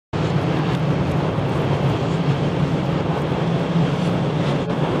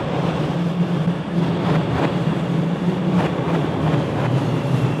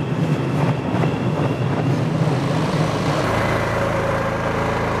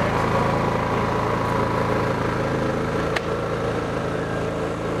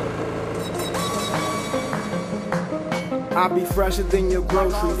I be fresher than your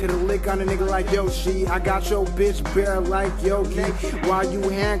groceries. Hit a lick on a nigga like Yoshi. I got your bitch bare like Yogi. While you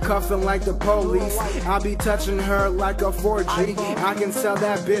handcuffing like the police, I be touching her like a 4G. I can sell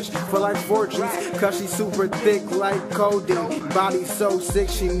that bitch for like 4Gs, cause she super thick like codeine. Body so sick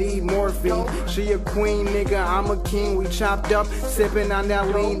she need morphine. She a queen, nigga, I'm a king. We chopped up, sipping on that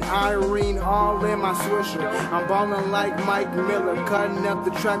lean Irene, all in my swisher. I'm ballin' like Mike Miller, cutting up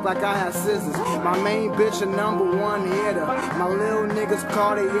the track like I had scissors. My main bitch a #1 hitter. My little niggas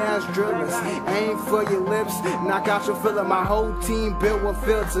call they ass drillers. Aim for your lips, knock out your filler. My whole team built with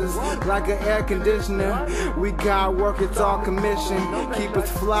filters, like an air conditioner. We got work, it's all commission. Keep us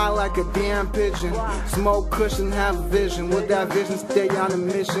fly like a damn pigeon. Smoke cushion, have a vision. With that vision, stay on a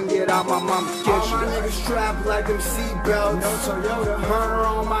mission. Get out my mama's kitchen. All my niggas strapped like them seatbelts. No Toyota. Burner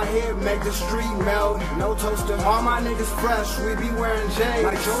on my head, make the street melt. No toaster. All my niggas fresh, we be wearing J's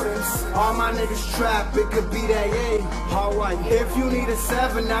like Jordans. All my niggas trapped, it could be that A. All white. If you need a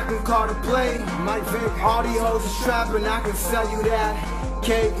 7, I can call to play. Mike Vick. All these hoes is trapping, I can sell you that.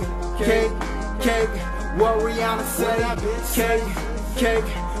 Cake, cake, cake. What Rihanna say? Cake,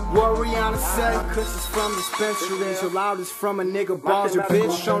 cake. What Rihanna say? My kush is from dispensaries. Your loud is from a nigga balls. Your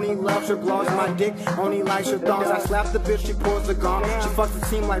bitch only loves her blogs. My dick only likes your thongs. I slap the bitch, she pours the gong. She fucks the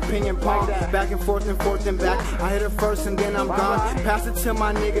team like ping and pong. Back and forth and back. I hit her first and then I'm gone. Pass it to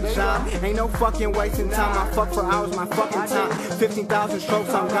my nigga John. Ain't no fucking wasting time. I fuck for hours, my fucking time. 15,000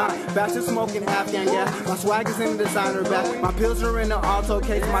 strokes, I'm gone. Back to smoking Afghan gas. My swag is in the designer bag. My pills are in the auto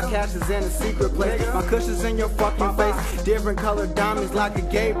case. My cash is in a secret place. My kush is in your fucking face. Different colored diamonds like a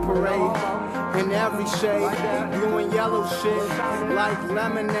gay parade. In every shade, blue and yellow shit, like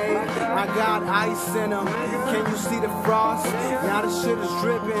lemonade. I got ice in them. Can you see the frost? Now the shit is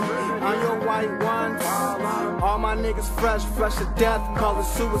dripping on your white ones. All my niggas fresh, fresh to death, call it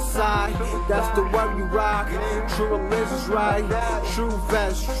suicide. That's the way we rock. True religion's right. True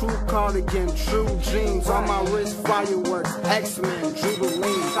vest, true cardigan, true jeans. On my wrist, fireworks, X-Men,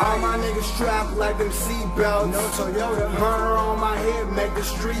 Jubilee. All my niggas strapped like them seatbelts. No Toyota. Burner on my head, make the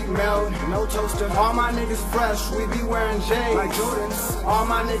street melt. No toaster. All my niggas fresh, we be wearing J's like Jordans. All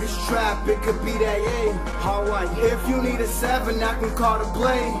my niggas trapped, it could be that A. All white. If you need a 7, I can call to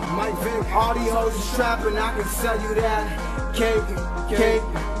play. Mike Vick. All these hoes is trapping, I can sell you that. Cake, cake,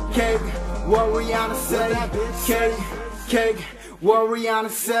 cake. What Rihanna say? Cake, cake. What Rihanna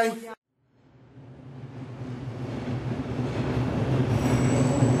say?